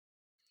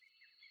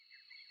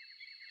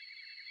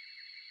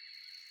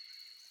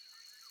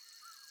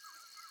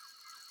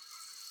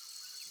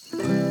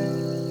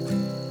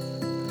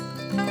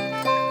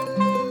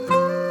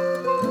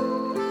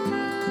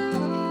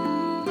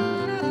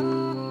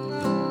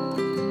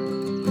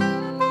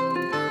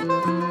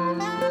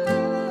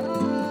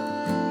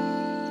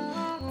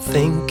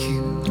Thank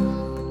you,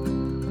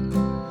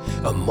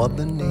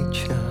 Mother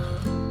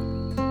Nature.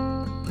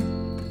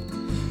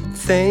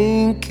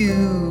 Thank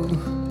you,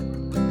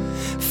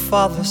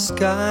 Father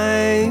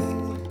Sky,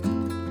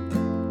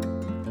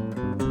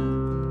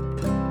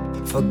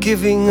 for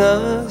giving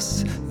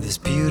us this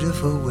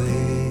beautiful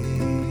way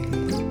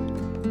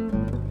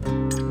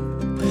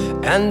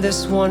and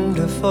this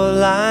wonderful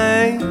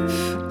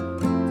life.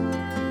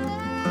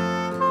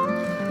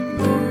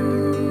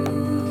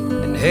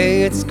 And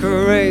hey, it's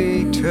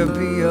great to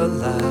be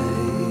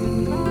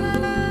alive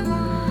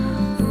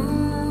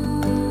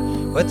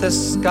with the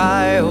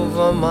sky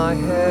over my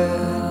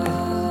head.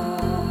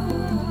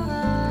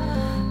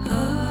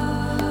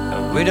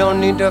 And we don't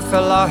need to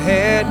fill our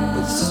head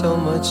with so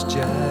much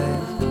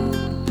jive.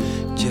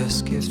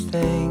 Just give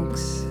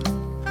thanks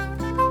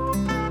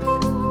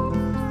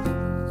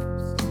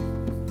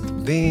for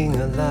being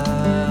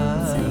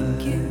alive.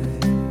 Thank you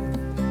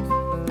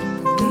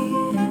for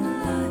being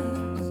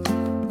alive.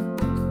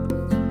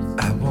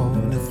 I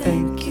wanna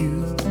thank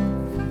you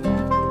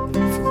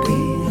for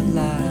being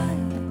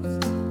alive.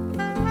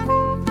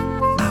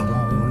 I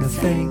wanna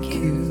thank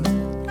you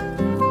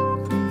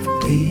for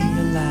being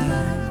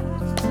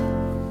alive.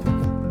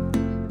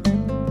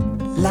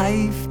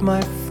 Life,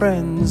 my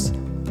friends,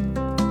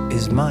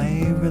 is my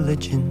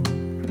religion.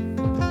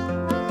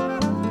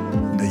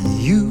 The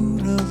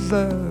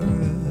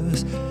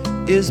universe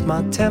is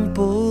my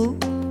temple.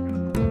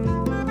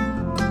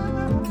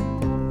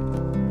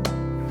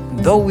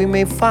 Though we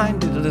may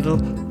find it a little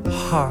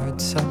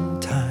hard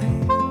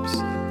sometimes,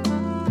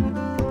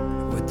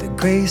 with the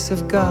grace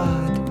of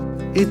God,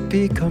 it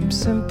becomes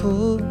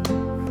simple.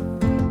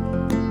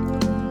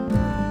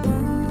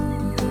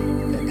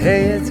 And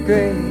hey, it's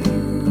great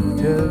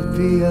to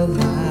be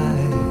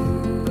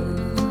alive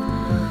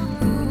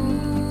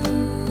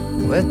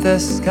with the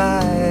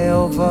sky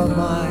over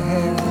my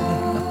head.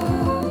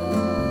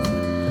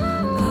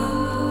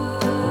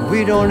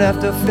 We don't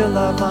have to fill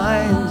our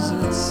minds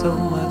with so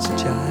much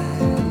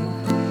jive.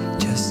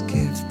 Just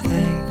give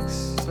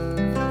thanks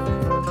for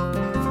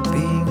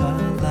being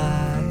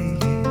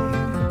alive.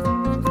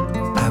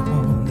 I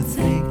want to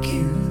thank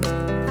you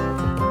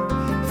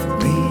for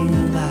being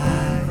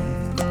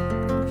alive.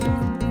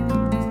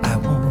 I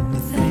want to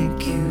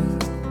thank you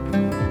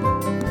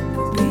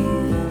For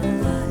being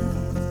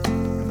alive.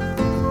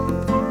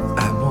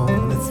 I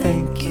want to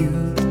thank you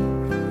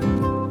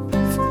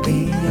for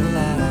being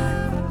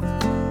alive.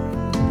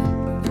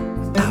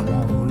 I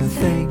want to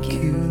thank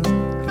you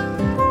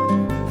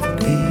for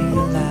being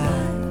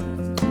alive.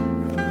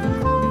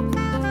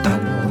 I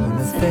want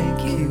to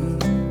thank you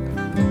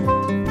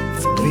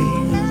for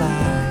being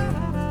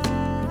alive.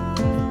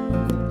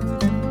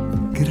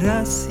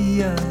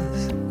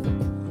 Gracias,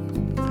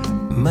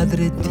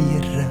 Madre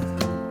Tierra.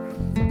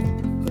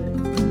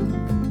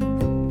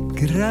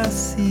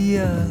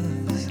 Gracias,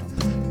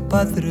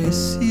 Padre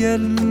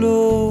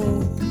Cielo,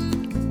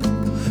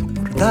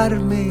 por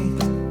darme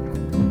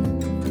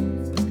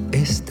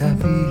esta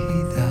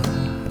vida.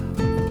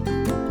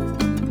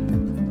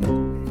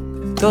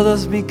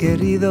 Todos mis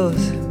queridos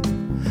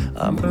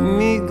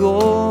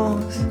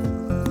amigos,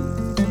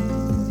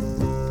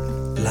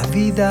 la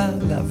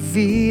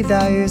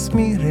vida es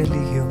mi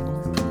religión.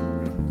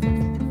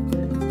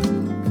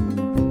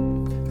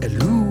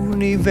 El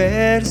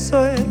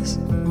universo es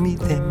mi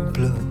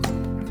templo.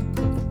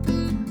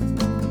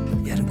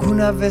 Y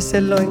algunas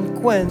veces lo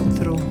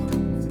encuentro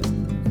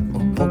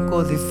un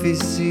poco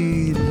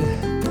difícil,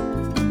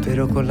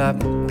 pero con la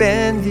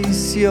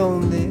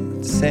bendición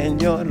del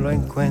Señor lo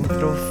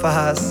encuentro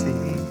fácil.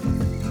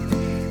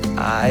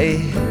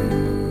 Ay,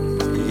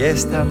 y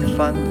es tan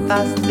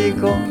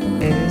fantástico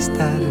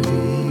estar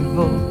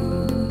vivo,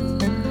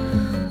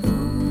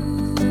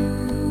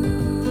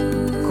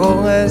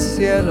 con el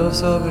cielo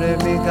sobre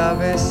mi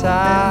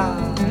cabeza.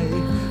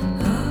 Ay,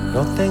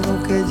 no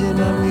tengo que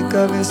llenar mi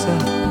cabeza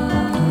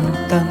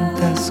con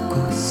tantas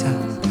cosas,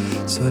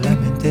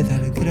 solamente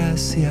dar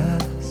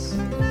gracias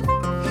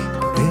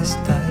por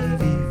estar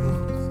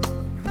vivo.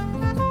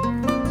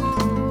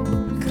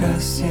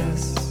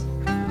 Gracias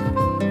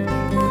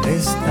por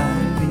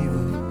estar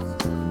vivo.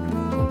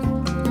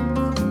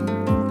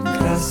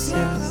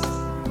 Gracias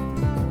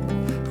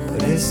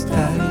por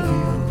estar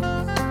vivo.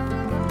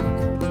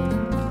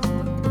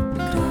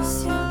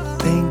 Gracias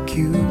Thank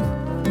you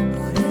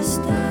por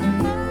estar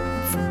vivo.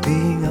 for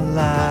being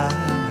alive.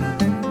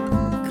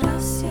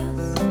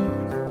 Gracias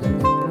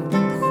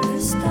por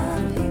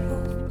estar vivo.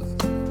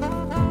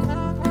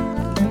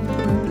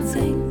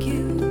 Thank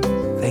you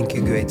Thank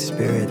you, Great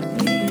Spirit.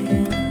 for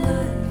being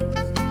alive.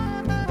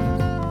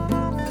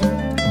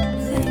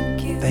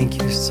 Thank you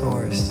Thank you,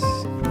 Source.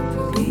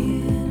 for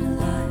being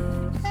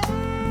alive.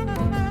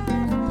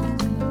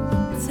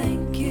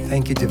 Thank you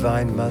Thank you,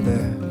 Divine Mother,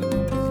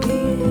 for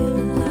being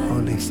alive.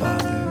 Holy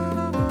Father,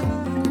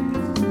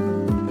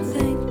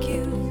 Thank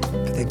you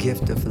for the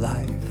gift of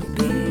life, for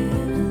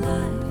being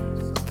alive.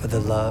 for the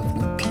love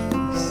and the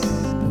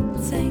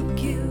peace.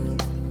 Thank you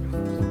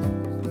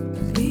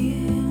for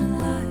being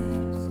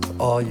alive. For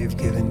all you've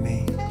given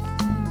me.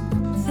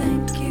 Thank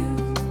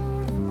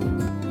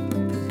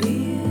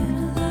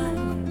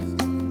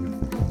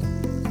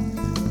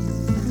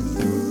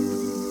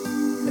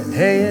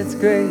Hey, it's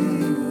great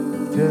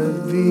to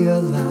be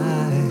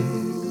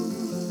alive.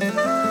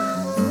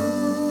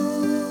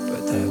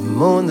 But the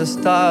moon, the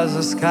stars,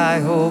 the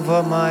sky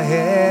over my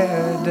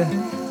head.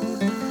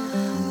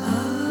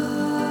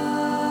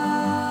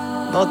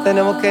 No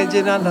tenemos que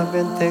llenar la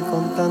mente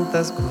con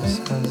tantas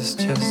cosas.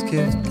 Just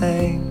give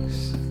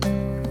thanks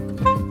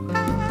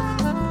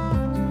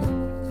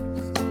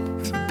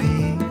for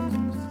being,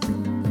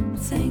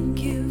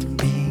 Thank you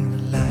being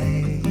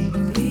alive.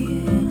 for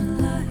being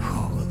alive.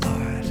 Oh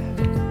Lord,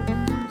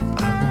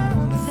 I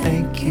wanna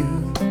thank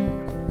you.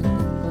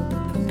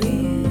 For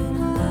being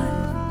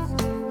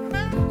alive.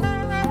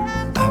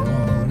 I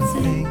wanna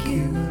thank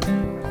you.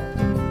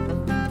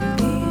 For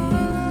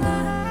being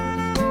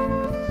alive.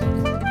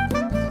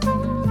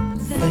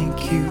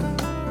 Thank you.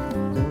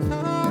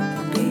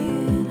 For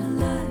being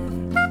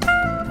alive.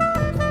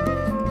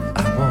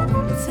 I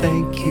wanna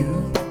thank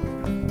you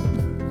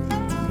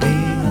for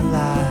being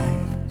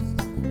alive.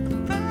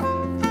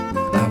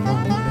 I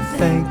wanna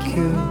thank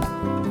you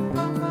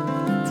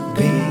for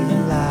being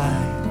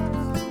alive.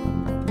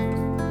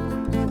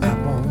 I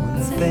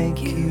wanna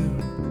thank you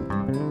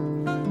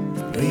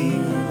for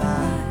being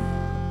alive.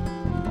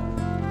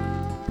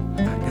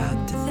 I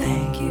got to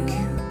thank you,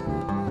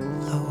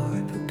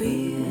 Lord, For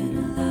being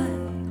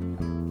alive.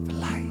 for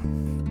life,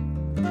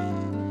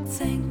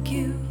 Thank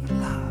you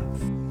love,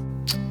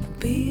 for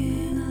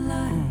being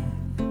alive.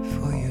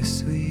 for your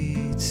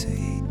sweet,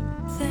 sweet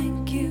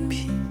Thank you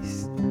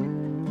peace.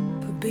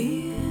 for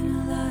being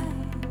alive.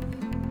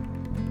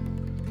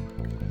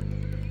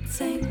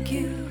 Thank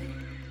you